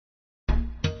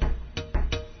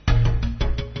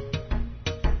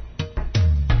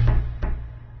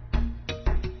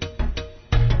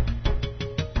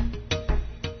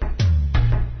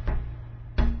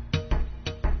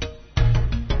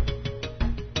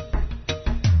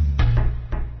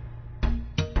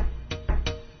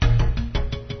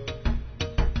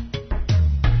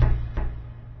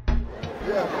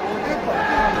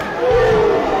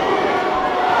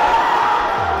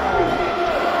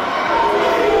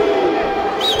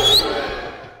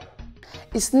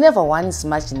It's never one's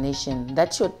imagination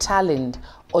that your talent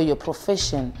or your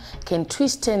profession can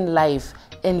twist in life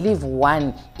and leave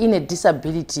one in a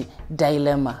disability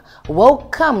dilemma.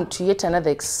 Welcome to yet another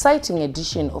exciting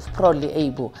edition of Proudly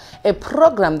Able, a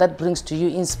program that brings to you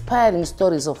inspiring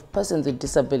stories of persons with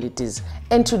disabilities.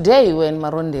 And today we're in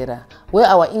Marondera, where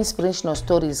our inspirational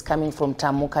story is coming from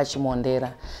Tamuka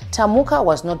Chimundera. Tamuka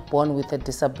was not born with a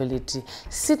disability.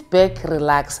 Sit back,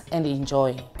 relax, and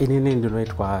enjoy. Inini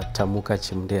ndinoitwa Tamuka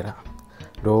Chimundera.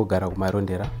 Ndogara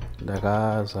kumarondera.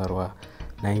 Ndakazvarwa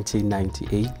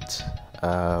 1998.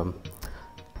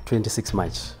 26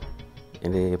 March,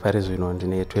 and Paris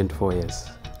ndine 24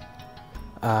 years.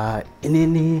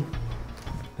 Inini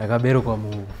ndakaberekwa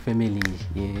mu family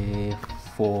ye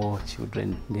 4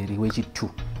 children, ndiri wechi2.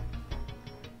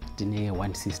 Ndine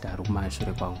 1 sister ari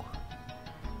kumashure kwangu,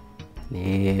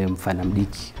 nemufana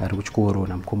mudiki ari kuchikoro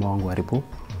namukoma wangu aripo.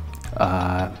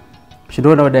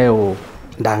 Chindoona kudaiwo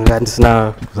ndanga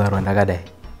ndisina kuzarwa ndakadai.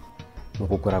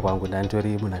 Mukukura kwangu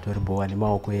ndantori munhu atori bowa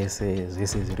nemaoko ese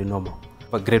zvese zviri normal.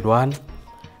 Grade 1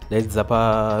 ndaidza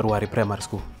paRuware Primary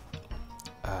School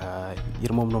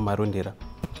irimo muno Marondera.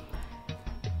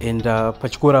 And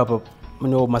pachikora apa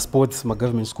muno masports,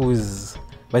 government schools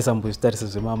vaisambozvitarisa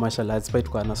zvemamartial arts,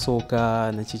 paitwa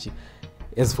nasoka nachichi.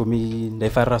 As for me,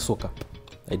 ndaifarira soka.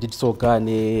 I did soka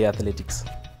neathletics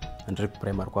ndiri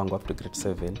kuprimary kwangu after grade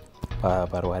 7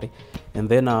 paRuware. And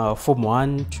then Form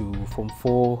 1 to Form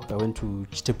 4, I went to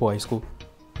Chitepo High School,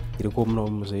 iriko muno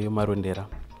Marondera.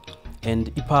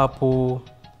 And ipapo,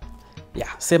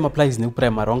 yeah, same applies in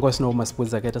primary. Wanga wasino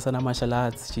masports akaita sana martial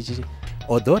arts, chichi.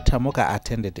 Although Tamuka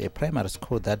attended a primary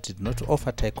school that did not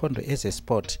offer Taekwondo as a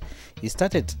sport, he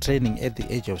started training at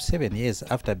the age of 7 years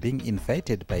after being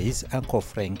invited by his uncle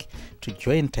Frank to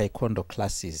join Taekwondo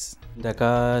classes.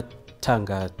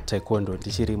 Ndakatanga Taekwondo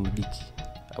ndichiri mudiki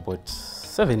about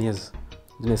 7 years.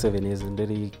 Ndine 7 years,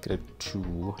 ndiri grade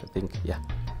 2, I think, yeah.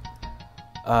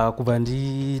 Kubva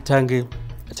nditange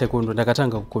Taekwondo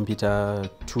ndakatanga kukompita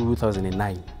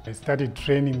 2009. I started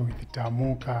training with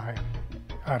Tamuka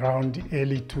around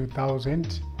early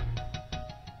 2000.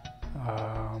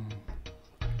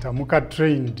 Tamuka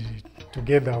trained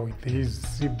together with his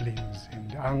siblings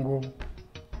and uncle.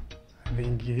 I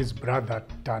think his brother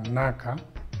Tanaka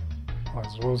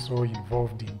was also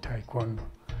involved in Taekwondo.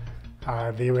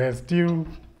 They were still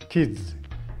kids.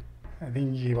 I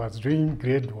think he was doing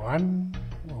grade 1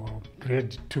 or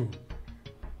grade 2.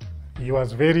 He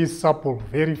was very supple,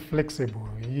 very flexible.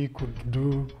 He could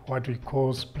do what we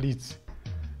call splits,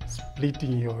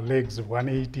 splitting your legs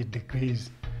 180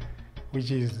 degrees, which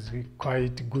is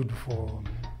quite good for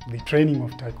the training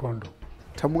of Taekwondo.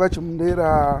 Tamuka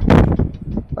Chimundera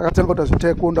akatanga kuita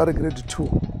zveTaekwondo ari grade 2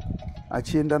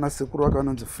 achienda nasekuru wake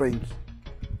anonzi Frank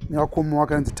nevakoma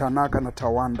wake anonzi Tanaka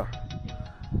naTawanda.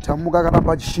 Tamuka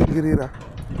akaramba achishingirira,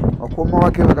 vakoma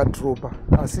vake vakadropa,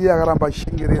 asi iye akaramba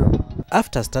achishingirira.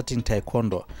 After starting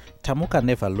Taekwondo, Tamuka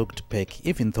never looked back,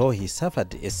 even though he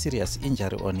suffered a serious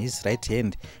injury on his right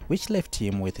hand, which left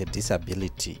him with a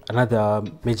disability. Another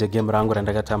major game rangu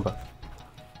randakatamba.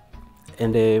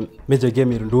 And major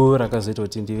game ndo rakazoita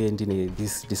kuti ndive ndine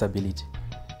this disability.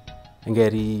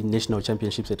 Ingari national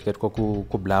championships etikatwa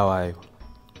ku Bulawayo.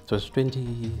 It was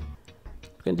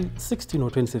 2016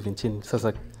 or 2017.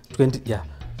 Sasa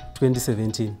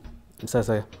 2017.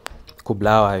 Sasa ku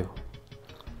Bulawayo.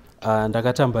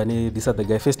 Ndakatamba ne this other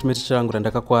guy. First match changu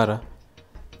randakakwara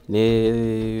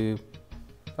ne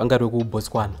angari ku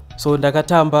Botswana. So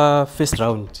ndakatamba first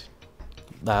round.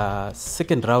 The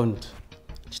second round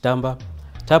chitamba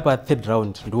tapa third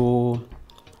round ndo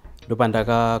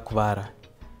pandakakuvara.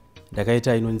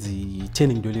 Ndakaita inonzi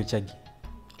turning dolly chagi.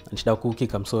 Ndichida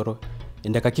kukika musoro.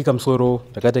 Ndakakika musoro,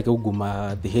 ndakataka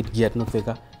kuguma the headgear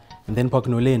tinopfeka. And then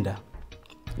pakunolenda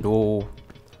ndo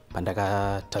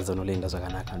pandakatadza nolenda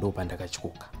zvakanaka, ndo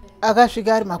pandakachikuka.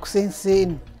 Akasvika ari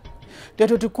makusenseni.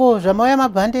 Ndototi ko zvamauya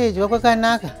mabhandeji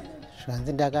wakwakanaka.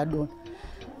 Zvanzi ndakadona.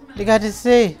 Ndikati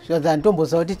sei, zvanzi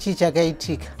ndomboza kuti chii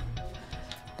chakaitika.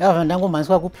 Ndabva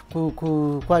ndangomhanyiswa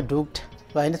kwadhokta.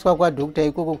 Vaendeswa kwadhokta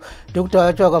ikoko. Dhokta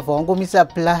wacho akabva wangomisa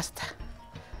plaster.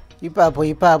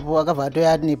 Ipapo akabva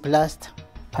atoya ati neplaster.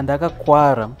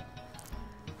 Pandakakwara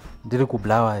ndiri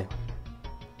kuBulawayo.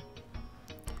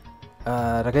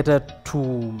 Rakaita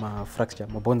 2 fracture,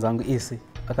 mabonzi angu ese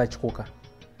akachikoka.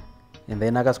 And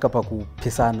then akasvika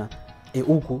pakupesana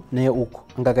uku neuku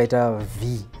anga kaita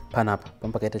V panapa,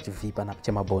 pambakaita chiV panapa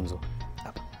chemabonzo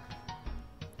apa.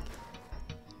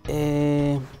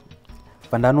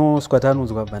 Pandanosvika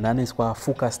tanudzwa pandanoiswa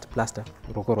focused plaster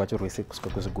ruoko rwacho rwese kusvika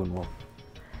kuzvigunwa.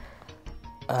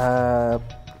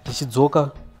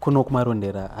 Tichidzoka kuno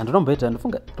kumarondera handinomboita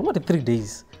ndofunga ringoti 3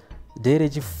 days day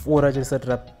rechi4 racho risati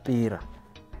rapera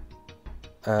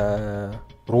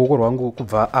ruoko rwangu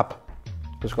kubva apa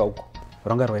kusvika uko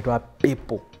ranga rwaitwa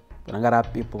pepo ranga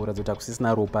rapepo kuratidza kuti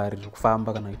hakusisina ropa riri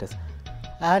kufamba kana kuita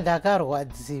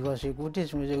ndakarwadziwa zvekuti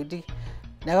zvimwe zvekuti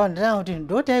ndakaonana kuti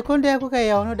ndo taekwondo yako kai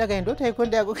yaunoda kai ndo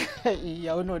taekwondo yako kai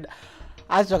yaunoda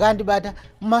asi zvakandibata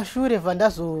mumashure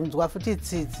vandazonzwa futi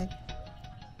tsitsi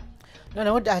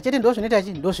ndoona kuti achete ndo zvinoita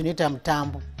chii ndo zvinoita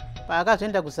mutambo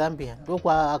paakazoenda kuzambia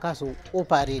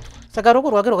ndokwaakazooparetwa saka ruoko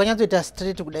rwake rwakanyatsoita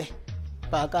straight kudai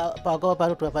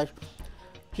paakaoparetwa pacho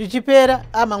zvichipera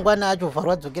amangwana acho vha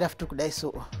rwadzokera futi kudai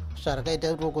so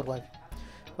zvarakaita ruoko rwacho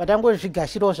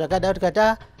vatangozvigashirawo zvakada kuti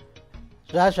kata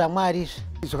zvazvamwari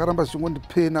izvi zvakaramba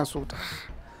zvichingondipena so kuti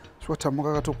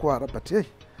Tamuka akatokuwara but hey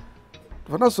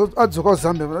adzoka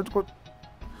kuzambia vanati ko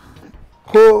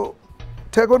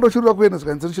taekwondo chirikuda kuenda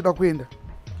zvikanzi richida kuenda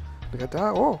ndikati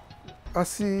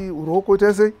asi ruoko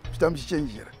ita sei chitambo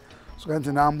chichenjera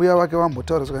zvikanzi naambuya vake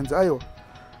vambotaura zvikanzi aiwa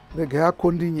regai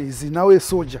akondinye izi nawe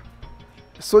soja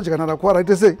kana rakuwara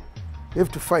ite sei you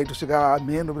have to fight kusvika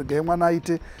mhendo regai mwana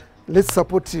aite let's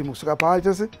support him kusvika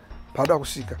paaita sei paada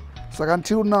kusvika saka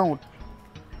until now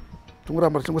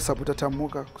tingoramba tichingosapota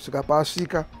Tamuka kusvika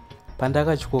paasvika.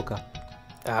 Pandakatyoka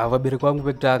vabereki vangu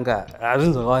vekutanga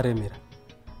hazvinhu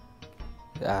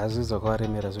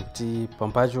zvakavaremera zvokuti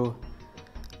pampacho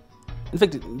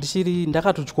infact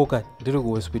ndakatotyoka ndiri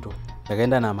kuhospital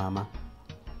ndakaenda namama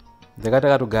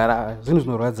ndakatakatogara zvinhu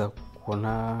zvinorwadza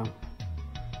kuona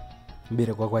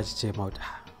mubereki wako achichema kuti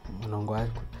mwana wangu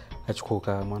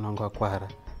atyoka mwana wangu akwara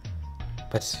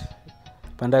but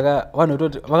vanhu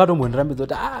vakatombondirambidza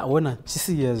kuti ona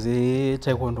chisiya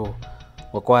zvetaekwondo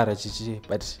wakwara chichi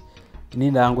but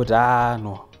inini ndangoti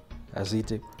no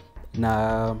hazviite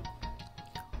na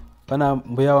pana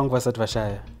mbuya vangu vasati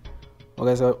vashaya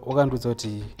wakandiudza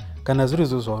kuti kana zviri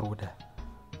izvo zvauri kuda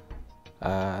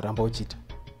ramba uchiita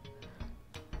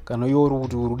kana iwe uri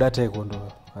kuti uri kuda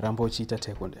taekwondo ramba uchiita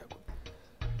taekwondo yako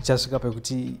ichasvika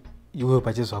pekuti iwe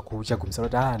pachezvako uchagumisira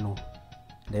kuti no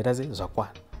ndaita sei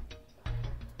zvakwana.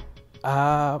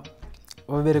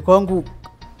 Vabereki vangu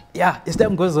as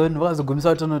time goes on vakazogumisa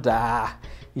kuti unoti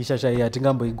ishasha iyi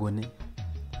hatingamboigone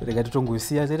rega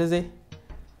titongosiya sei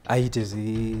aite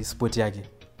zvesport yake.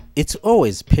 It's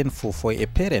always painful for a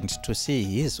parent to see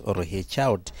his or her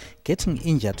child getting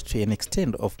injured to an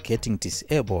extent of getting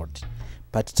disabled.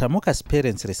 But Tamuka's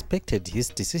parents respected his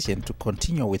decision to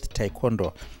continue with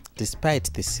taekwondo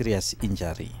despite the serious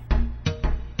injury.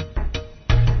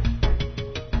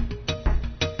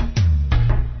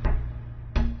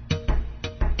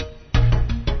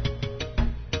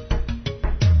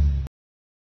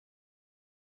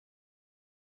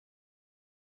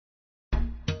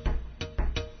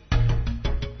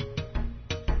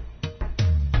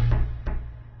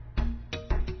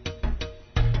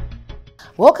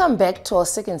 Welcome back to our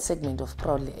second segment of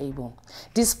Proudly Able.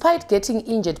 Despite getting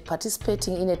injured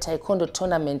participating in a taekwondo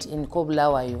tournament in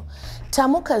Kobulawayo,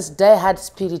 Tamuka's die-hard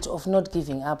spirit of not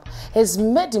giving up has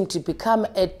made him to become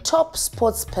a top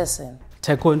sports person.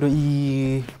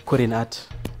 Taekwondo Korean art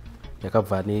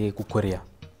yakabva nekuKorea.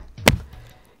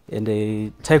 And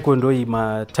taekwondo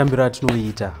matambiro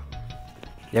atinoita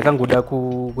yakangoda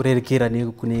kurerekera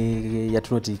kune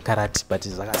yatinoti karate but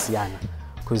zvakasiyana.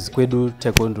 Because kwedu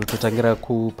taekwondo totangira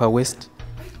pa-west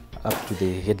up to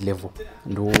the head level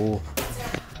ndo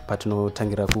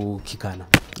patinotangira kukikana,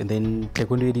 and then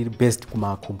taekwondo iri best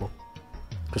kumakumbo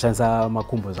toshandisa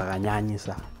makumbo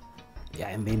zvakanyanyisa,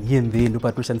 and then here and there ndo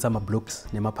patoshandisa mablocks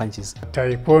nemapunches.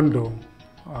 Taekwondo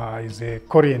is a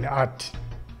Korean art,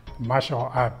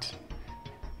 martial art.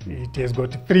 It has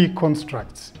got 3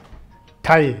 constructs.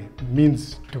 Tai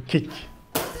means to kick,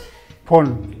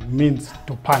 pon means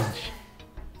to punch,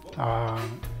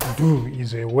 do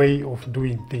is a way of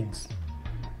doing things.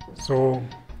 So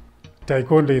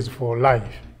taekwondo is for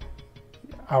life,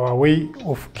 our way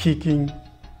of kicking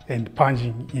and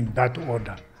punching in that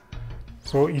order.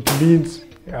 So it means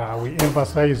we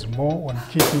emphasize more on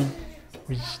kicking,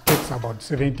 which takes about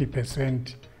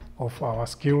 70% of our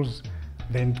skills,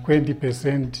 then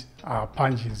 20% are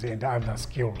punches and other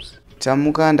skills.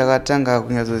 Tamuka ndakatanga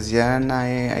kunyatsoziana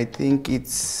naye I think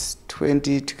it's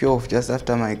 2012, just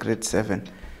after my grade 7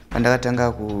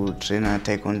 pandakatanga kutraina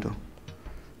taekwondo.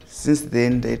 Since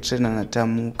then I trained na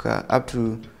Tamuka up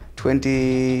to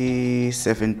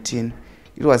 2017.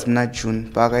 It was in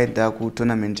June pakaenda ku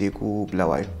tournament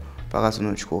yeku-Bulawayo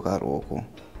pakazonotyoka ruoko.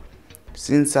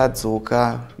 Since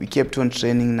adzoka we kept on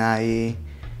training naye.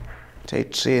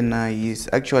 Trainer is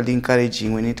actually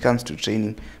encouraging when it comes to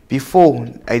training, before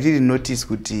I didn't notice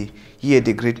kuti he had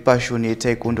a great passion ye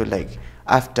taekwondo like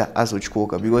after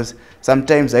azotyoka, because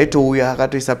sometimes aitouya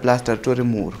akatoisa plaster tori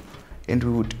muro and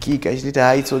we would kick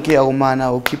achiti it's okay akomana,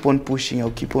 I'll keep on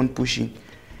pushing,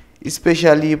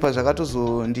 especially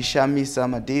pazvakatozondishamisa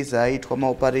madays aitwa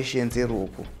maoperations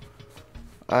eroko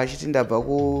achiti ndabva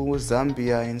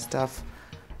kuZambia and stuff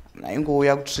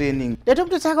naingouya kutraining.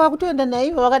 Ndatomutosaka wakutoenda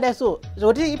naivo vakadai so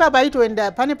zvokuti ipapa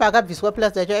aitoenda pane paakabviswa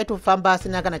plaster yacho aitofamba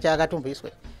asina kana chaakatomboiswa,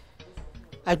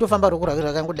 aitofamba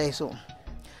rakangodai so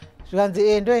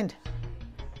zvikanzi ndoenda.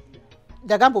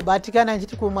 Ndakambobatikana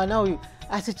nchiti kumwana uyu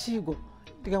asi chigo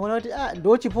ndikaona kuti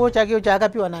ndo chipo chake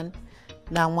chaakapiwa nani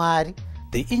naMwari.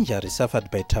 The injury suffered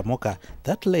by Tamuka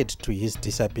that led to his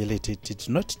disability did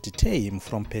not deter him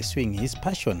from pursuing his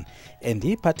passion, and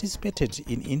he participated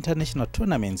in international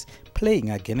tournaments playing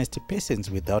against persons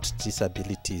without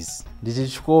disabilities.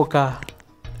 Ndichityoka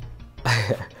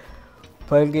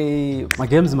pange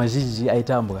magames mazhinji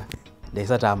aitambwa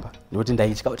ndaisatamba nekuti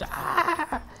ndaitya kuti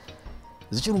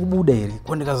zvichiri kubuda here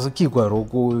ko ndikazokikwa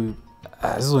roko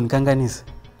azizondikanganisa.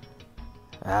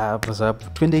 Paza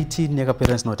 2018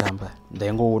 yakapera ndisinotamba,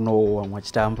 ndaingoonawo vamwe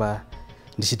vachitamba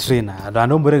ndichitraina,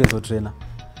 handomboregedza kutraina.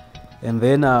 And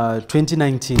then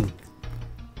 2019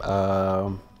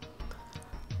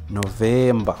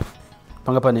 November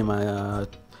panga pane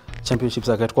championships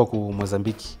akaitwa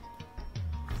kuMozambique,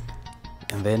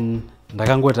 and then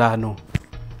ndakangoti no,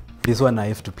 this one I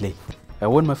have to play. I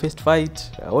won my first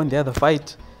fight, I won the other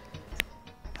fight.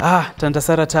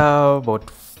 Tandasara ta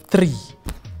about 3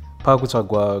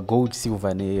 pakutsvagwa gold,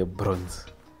 silver nebronze.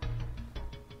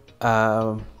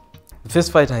 The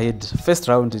first fight I had, first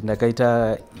round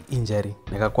ndakaita injury,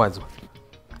 ndakakwadzwa,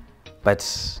 but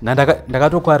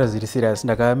ndakatokwara zviri serious,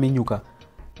 ndakaminyuka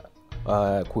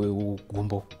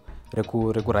kugumbo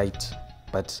reku right,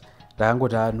 but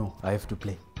ndakangoti no, I have to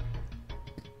play.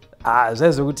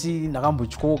 Zvaizokuti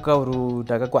ndakambotyoka uro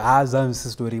ndakakwa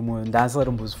zanzi story imwe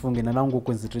ndasarimbozvifunge,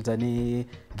 ndanangoconcentrata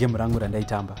negame rangu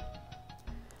randaitamba.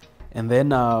 And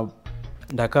then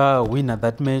ndakawina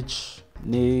that match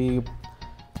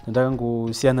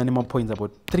ndakangosiyana nemapoints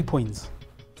about 3 points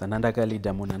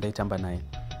dzandandakalida munhu andaitamba naye.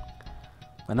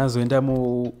 Vanazoenda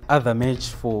other match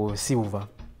for silver,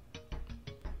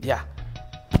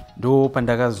 ndo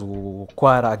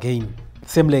pandakazokwara again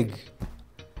same leg.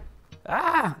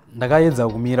 Ndakaedza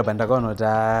kumira but ndakaona kuti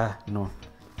no,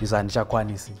 izvo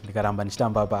handichakwanisi, ndikaramba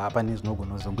ndichitamba pane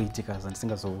zvinogona kuzongoitika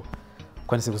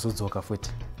zvandisingazokwanisi kuzodzoka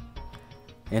futi.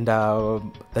 And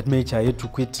that match I had to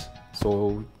quit,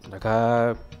 so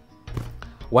ndaka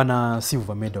won a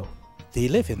silver medal. The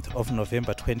 11th of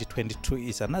November 2022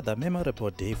 is another memorable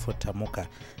day for Tamuka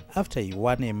after he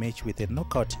won a match with a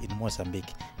knockout in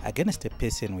Mozambique against a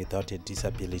person without a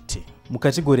disability.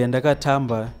 Mukategori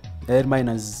yandakatamba yairi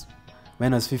minus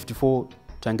 54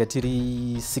 tanga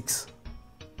tiri 6.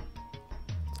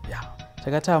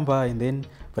 Takatamba and then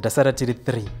patasara tiri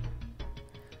 3.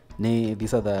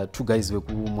 These are the 2 guys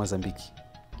veku Mozambique.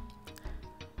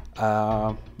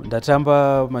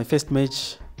 Ndatamba my first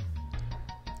match,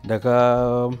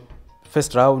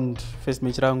 first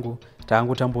match rangu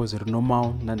taangotambawo zviri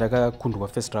normal, ndakakundwa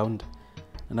first round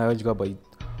ndakadyiwa by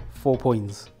 4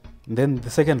 points. And then the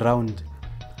second round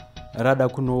rada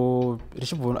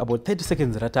richibva about 30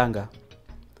 seconds ratanga,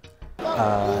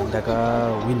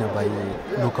 ndakawina by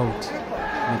knockout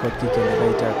kick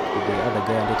ndakaita the other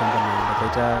guy andaitamba naye,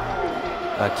 ndakaita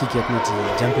kick yatinoti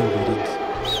jumping berig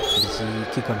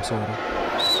ndichikika musoro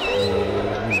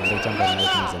munhu andaitamba naye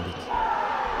kuMozambique.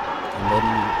 And then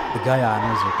the guy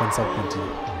haanozokwanisa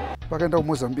kucontinue. Pakaenda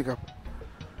kuMozambique apa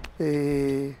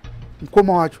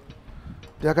mukoma wacho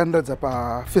ndakandiradza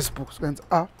paFacebook zvikanzi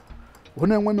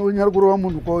une mwana unyari kurova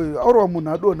munhu kwauyu, aurova munhu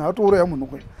adonha atouraya munhu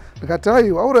kwai. Ndikati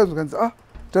aiwa auraya zvikanzi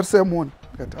tarisai muone.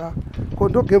 Ndikati ko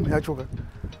ndo game yacho ka.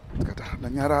 Ndikati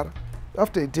ndanyarara.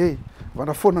 After a day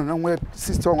vandafona namwe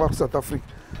sister wangu ari kuSouth Africa,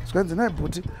 zvikanzi nai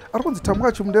bhuti ari kunzi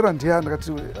Tamuka Chimundera ndiani.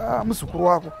 Ndikati muzukuru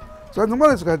wako. Zvikanzi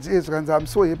mwana, zvikanzi I'm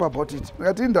so happy about it.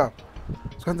 Ndikati indaba.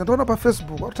 Zvikanzi ndaona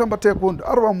paFacebook arikutamba taekwondo,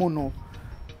 arova munhu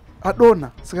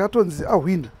adonha, saka atonzi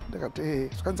ahwina. Ndikati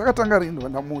zvikanzi akatanga rini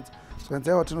vandamudza. Zvikanzi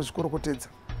aiwa tinozvikorokotedza.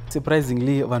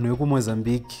 Surprisingly vanhu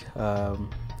vekuMozambique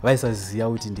vaisaziva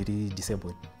kuti ndiri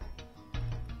disabled,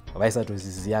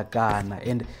 vaisatoziziva kana.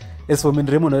 And as for me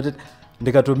ndiremunhu kuti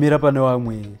ndikatomira pane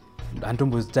vamwe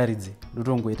handombozvitaridze,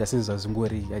 ndotongoita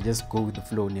sezvazvingori, I just go with the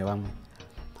flow nevamwe.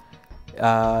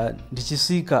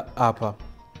 Ndichisvika apa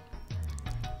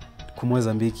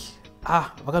kuMozambique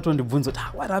vakatondibvunza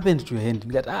kuti what happened to your hand.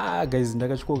 Ndikati guys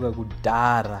ndakatyoka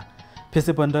kudhara,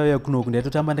 pese pandauya kunoku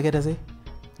ndaitotamba ndakaita sei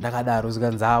ndakadaro,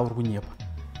 zvikanzi uri kunyepa.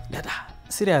 Ndikati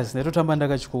serious ndototamba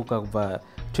ndakachikoka kubva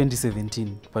 2017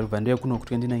 pabva ndoya kuno ku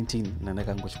 2019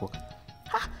 nandakangochikoka.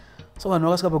 So vanhu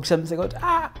vakasvika pakushamisika kuti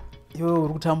iwe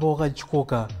uri kutamba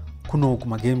wakachikoka kuno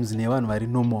kumagames nevanhu vari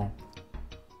normal.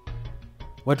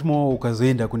 Watimo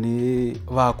ukazoenda kune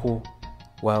vako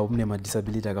waune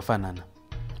madisability akafanana.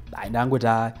 Ndangoti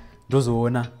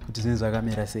ndozoona kuti zvinhu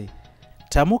zvakamira sei.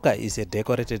 Tamuka is a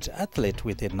decorated athlete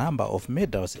with a number of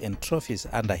medals and trophies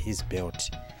under his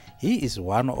belt. He is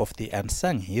one of the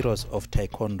unsung heroes of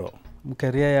Taekwondo.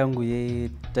 Mucareer yangu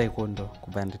ye-Taekwondo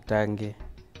kubva nditange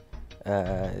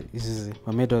izvi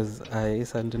mamedals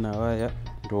esandinawaya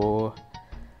ndo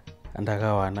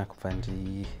andakawana kubva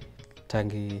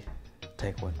nditange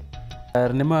Taekwondo.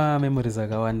 Rine mamemories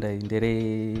akawanda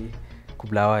ndere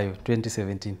kubulawayo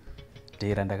 2017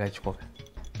 ndera ndakachikoka.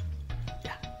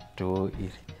 Do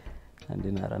iri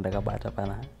andinara ndakabata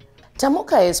pana.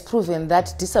 Tamuka has proven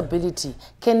that disability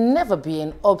can never be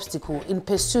an obstacle in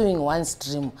pursuing one's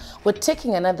dream. We're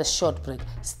taking another short break.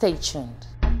 Stay tuned.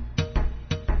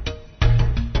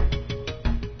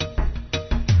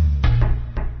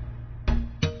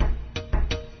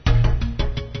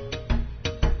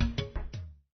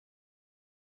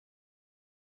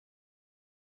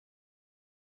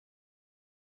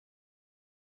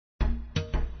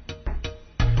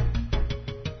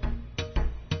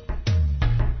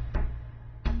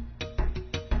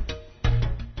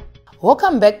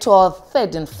 Welcome back to our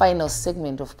third and final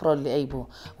segment of Proudly Able,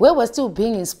 where we're still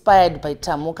being inspired by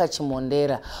Tamuka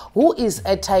Chimundera, who is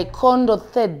a Taekwondo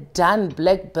third Dan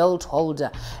black belt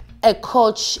holder, a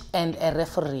coach and a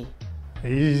referee.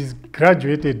 He's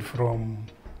graduated from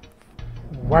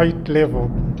white level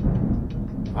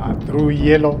through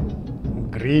yellow,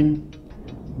 green,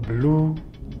 blue,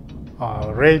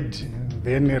 red,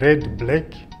 then red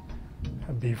black,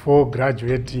 before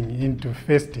graduating into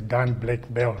first Dan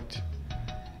black belt.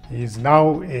 He is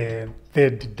now a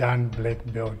third Dan black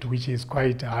belt, which is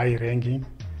quite high ranking,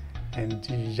 and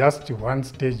just one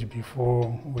stage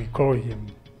before we call him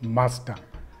master,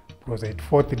 because at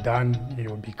fourth Dan he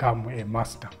will become a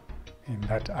master in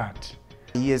that art.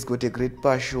 He has got a great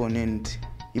passion and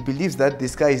he believes that the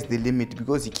sky is the limit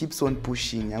because he keeps on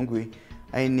pushing.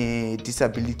 A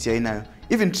disability,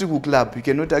 even Tribu Club, you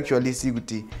cannot actually see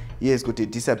that he has got a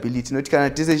disability. Not can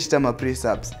tese chitama press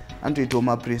ups,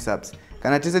 antoitoma press ups.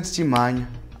 Kana tese tichimanya,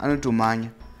 anotomanya.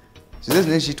 Zvese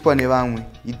zvinoitwa nevamwe,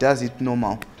 he does it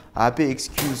normal. Haape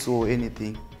excuse or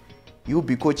anything. You'll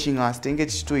be coaching us, tenge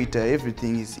tichitoita,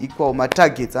 everything is equal. My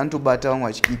targets, antobata vamwe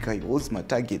vachikika, he holds my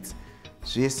targets.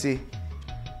 Zvese.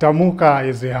 Tamuka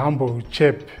is a humble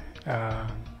chap.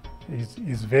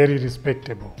 Is very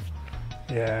respectable.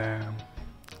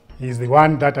 He's the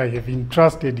one that I have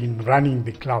entrusted in running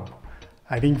the club.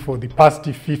 I think for the past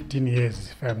 15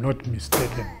 years, if I'm not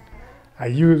mistaken. I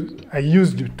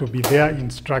used to be their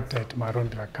instructor at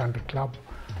Marondra Country Club,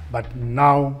 but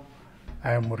now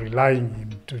I am relying on him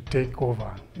to take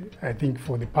over. I think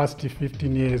for the past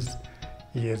 15 years,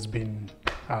 he has been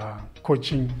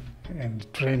coaching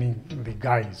and training the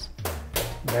guys.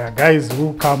 There are guys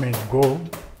who come and go,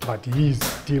 but he is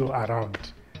still around.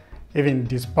 Even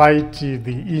despite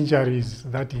the injuries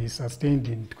that he sustained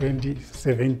in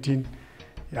 2017,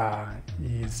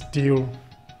 he is still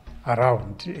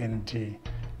around. And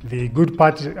the good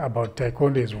part about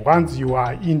Taekwondo is once you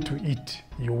are into it,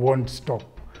 you won't stop.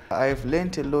 I've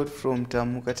learned a lot from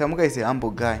Tamuka. Tamuka is a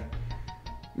humble guy.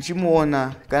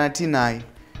 Uchimuona kana tinai,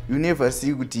 you never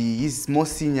see that he is more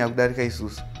senior kudarika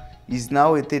isusu. He's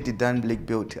now a 30 Dan black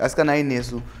belt. As kana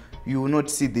inesu, you will not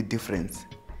see the difference.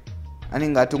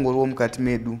 Anenge atongoriwo mukati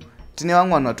medu. Tine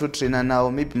vamwe vanhu vatotraina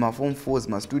navo, maybe form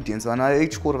 4s, students, vanhu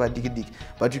vechikoro vadiki-diki,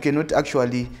 but you cannot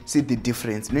actually see the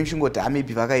difference. Munenge chingoti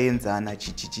maybe vakaenzana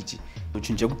chichi.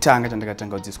 Chinhu chekutanga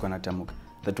chandakatanga kudzidziswa naTamuka,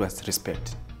 that was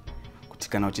respect. Kuti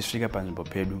kana uchisvika panzvimbo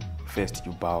pedu, first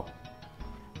you bow.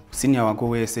 Senior wako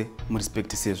wese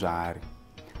murespect sezvaari.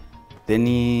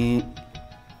 Then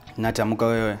naTamuka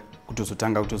wewe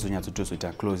kutozotanga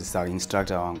kutozonyatsotozoita close sa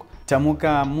instructor wangu.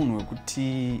 Tamuka munhu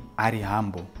wekuti ari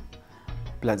humble.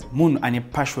 Plus munhu ane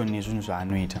passion nezvinhu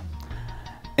zvaanoita.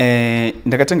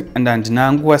 Ndakatanga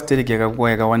ndina nguva stereki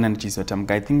yakawanda ndichiziva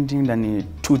Tamuka. I think ndine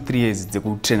 2-3 years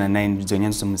dzekutraina naye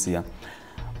ndichizonyatsomuziva.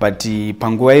 But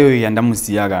panguva iyoyo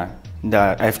yandamuziva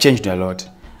I've changed a lot.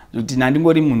 Kuti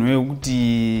ndingori munhu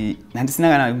wekuti ndisina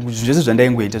kana zvinhu zvese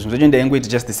zvandaingoita, zvinhu zvacho ndaingoita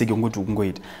just the sake yokungoti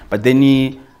kungoita. But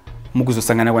then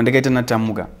mukuzosangana kwandakaita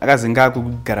naTamuka akazenga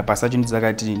kugara pasi achindiudza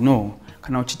akati no,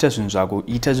 kana uchiita zvinhu zvako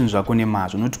ita zvinhu zvako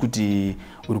nemazvo, not kuti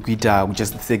uri kuita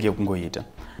just the sake yokungoita.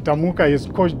 Tamuka has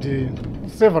coached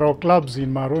several clubs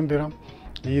in Marondera.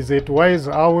 He is at Wise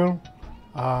Owl,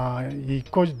 He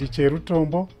coached the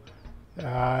Cherutombo.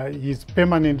 He's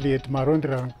permanently at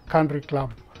Marondera Country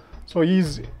Club. So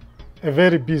he's a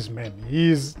very busy man.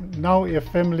 He is now a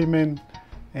family man,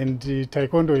 and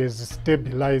Taekwondo has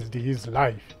stabilized his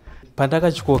life.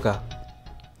 Pandakachikoka,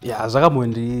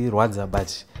 zvakamondirwadza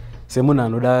but semunhu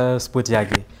anoda sport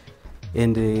yake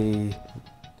and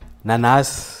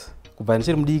nanhasi kubva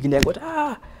ndichiri mudiki ndaingoti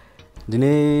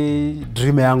ndine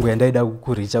dream yangu yandaida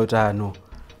kuricha kuti no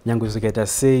nyange zvikaita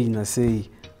sei nasei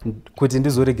kuti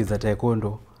ndizoregedza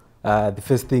taekwondo. The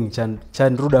first thing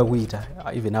chandiroda kuita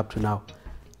even up to now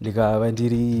ndikava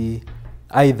ndiri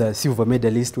either silver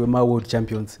medalist wema-world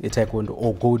champions etaekwondo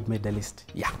or gold medalist.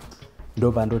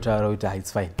 Ndobva ndotaura kuti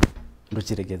it's fine,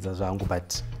 ndochiregedza zvangu,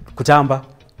 but kutamba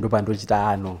ndobva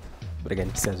ndochita no rega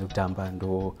ndisiya zvekutamba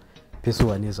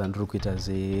ndopesuwa nezvandiri kuita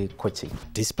zvecoaching.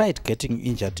 Despite getting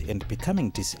injured and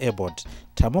becoming disabled,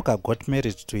 Tamuka got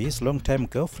married to his long-time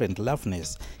girlfriend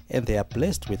Loveness, and they are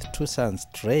blessed with 2 sons,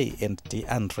 Dre and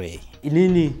DeAndre.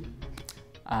 Inini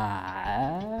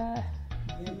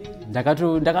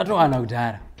ndakatowana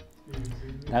kudhara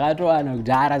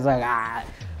saka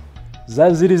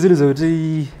zvazviri zvinhu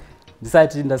zvokuti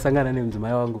ndisati ndasangana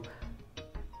nemudzimai wangu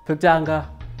pekutanga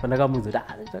pandakamunza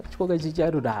kuti chikoka chichi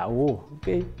atoti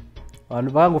okay,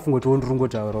 vanhu vakangofunga kuti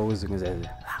ndiringotaurawo zvimwe zvaizvo.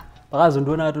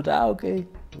 Vakazondiona atoti okay,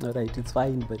 alright, it's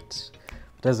fine, but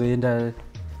tazoenda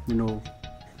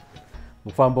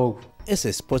mufamba uku. As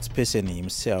a sports person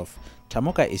himself,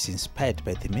 Tamuka is inspired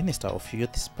by the Minister of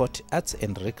Youth, Sport, Arts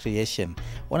and Recreation,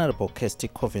 Honorable Kirsty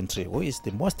Coventry, who is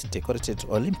the most decorated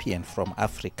Olympian from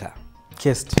Africa.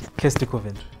 Kirsty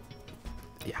Coventry.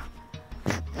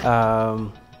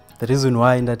 The reason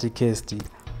why ndati Kirsty,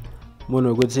 munhu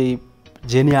wekuti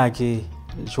jeni yake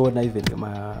ndichiona even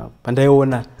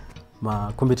pandaiona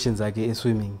competitions ake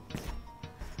eswimming,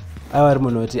 aiva ari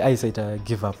munhu wekuti aisaita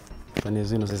give up pane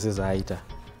zvinhu zvese zvaaita.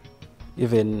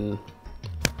 Even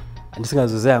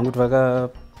handisingazoziva hangu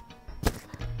kuti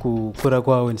kukura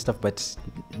kwavo and stuff, but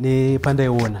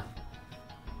nepandaiona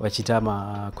vachiita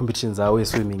competitions avo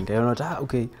eswimming ndaiona kuti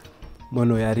okay,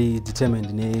 munhu yari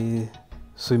determined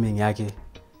neswimming yake.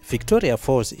 Victoria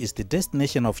Falls is the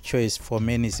destination of choice for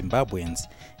many Zimbabweans,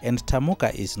 and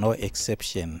Tamuka is no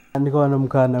exception. Ndikawana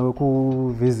mukana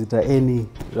wekuvisita any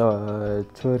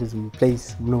tourism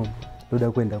place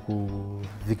ndoda kuenda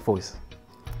kuVic Falls.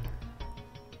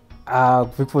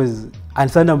 Vic Falls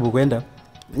handisandambokuenda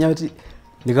nyaya kuti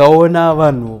ndikaona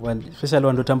vanhu especially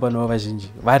vandotamba navo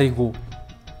vazhinji variko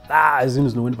zvinhu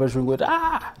zvinondipa shungu kuti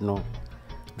no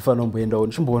ndifanira kumboendawo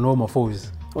ndichimboonawo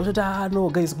mafalls. Wachoti no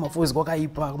guys, kumafalls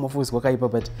kwakaipa,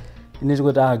 but ineti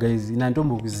kuti guys ina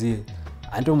handombokuzive,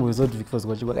 handomboziva kuti Vic Falls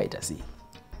kwacho kwakaita sei.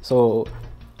 So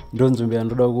ndonzvimbo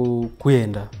yandoda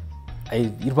kuenda,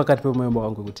 iri pakati pemwoyo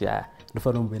wangu kuti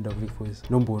ndofanira kumboenda kuVic Falls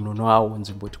nomboononawo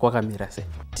nzvimbo kuti kwakamira sei.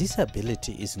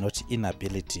 Disability is not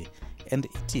inability, and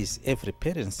it is every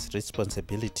parent's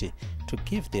responsibility to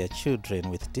give their children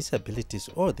with disabilities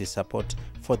all the support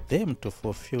for them to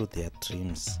fulfill their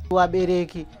dreams.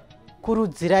 Vabereki,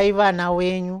 kurudzirai vana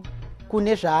wenyu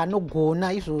kune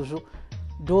zvaanogona izvozvo,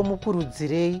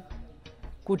 ndomukurudzirei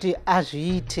kuti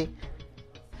azviite.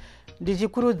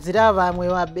 Ndichikurudzira vamwe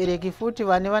vabereki futi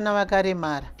vane vana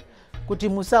vakaremara kuti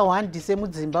musahwandise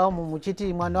mudzimba umu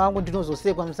muchiti mwana wangu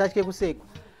ndinozosekwa, musatye kusekwa.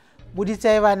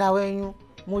 Budisai vana wenyu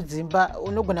mudzimba,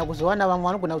 unogona kuzowana vamwe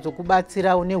vanogona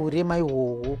kuzokubatsirawo neurema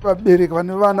ihwohwo. Vabereki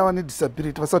vane vana vane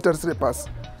disability vasatarisire pasi,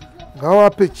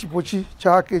 ngavape chipo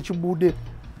chake chibude,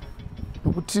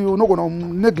 nokuti unogona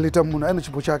kunegleta munhu aine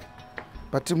chipo chake,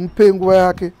 but mupe nguva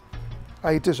yake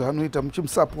aite zvaanoita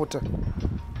muchimusapota.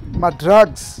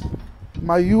 Madrugs,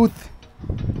 mayouth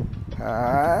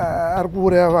ari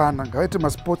kuuraya vana, ngavaite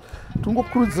masports.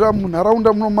 Tingokurudzira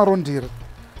munharaunda muno Marondera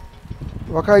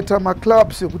vakaita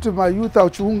maclubs ekuti mayouth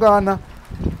achiungana,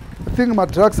 I think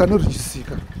madrugs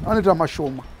anorejisika anoita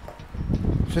mashoma.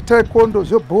 Zvetaekwondo,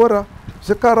 zvebhora,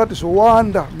 zvekarate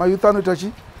zvowanda, mayouth anoita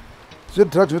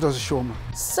zvedrugs zvinoita zvishoma.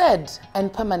 Sad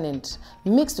and permanent,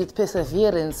 mixed with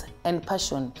perseverance and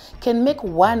passion, can make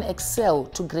one excel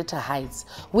to greater heights.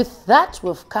 With that,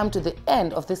 we've come to the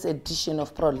end of this edition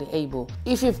of Proudly Able.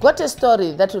 If you've got a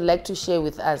story that you'd like to share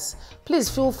with us, please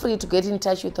feel free to get in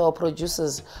touch with our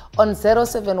producers on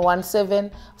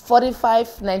 0717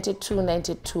 45 92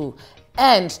 92.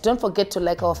 And don't forget to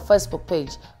like our Facebook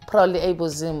page, Proudly Able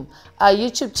Zim, our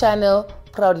YouTube channel,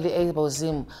 Proudly Able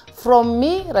Zim. From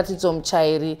me, Ratizo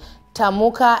Mchairi,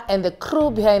 Tamuka, and the crew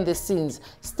behind the scenes,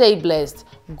 stay blessed.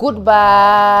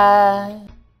 Goodbye.